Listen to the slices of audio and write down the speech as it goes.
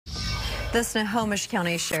The Snohomish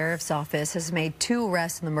County Sheriff's Office has made 2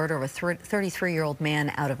 arrests in the murder of a 33-year-old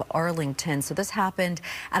man out of Arlington. So this happened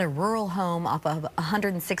at a rural home off of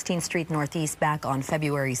 116th Street Northeast back on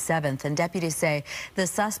February 7th. And deputies say the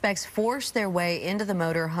suspects forced their way into the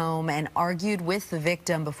motor home and argued with the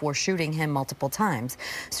victim before shooting him multiple times.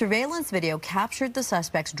 Surveillance video captured the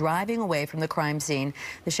suspects driving away from the crime scene.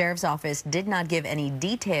 The Sheriff's Office did not give any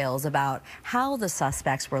details about how the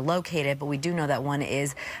suspects were located, but we do know that one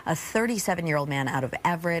is a 37-year-old man out of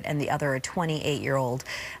Everett and the other a 28-year-old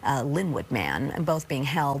Linwood man, both being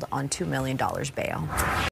held on $2 million bail.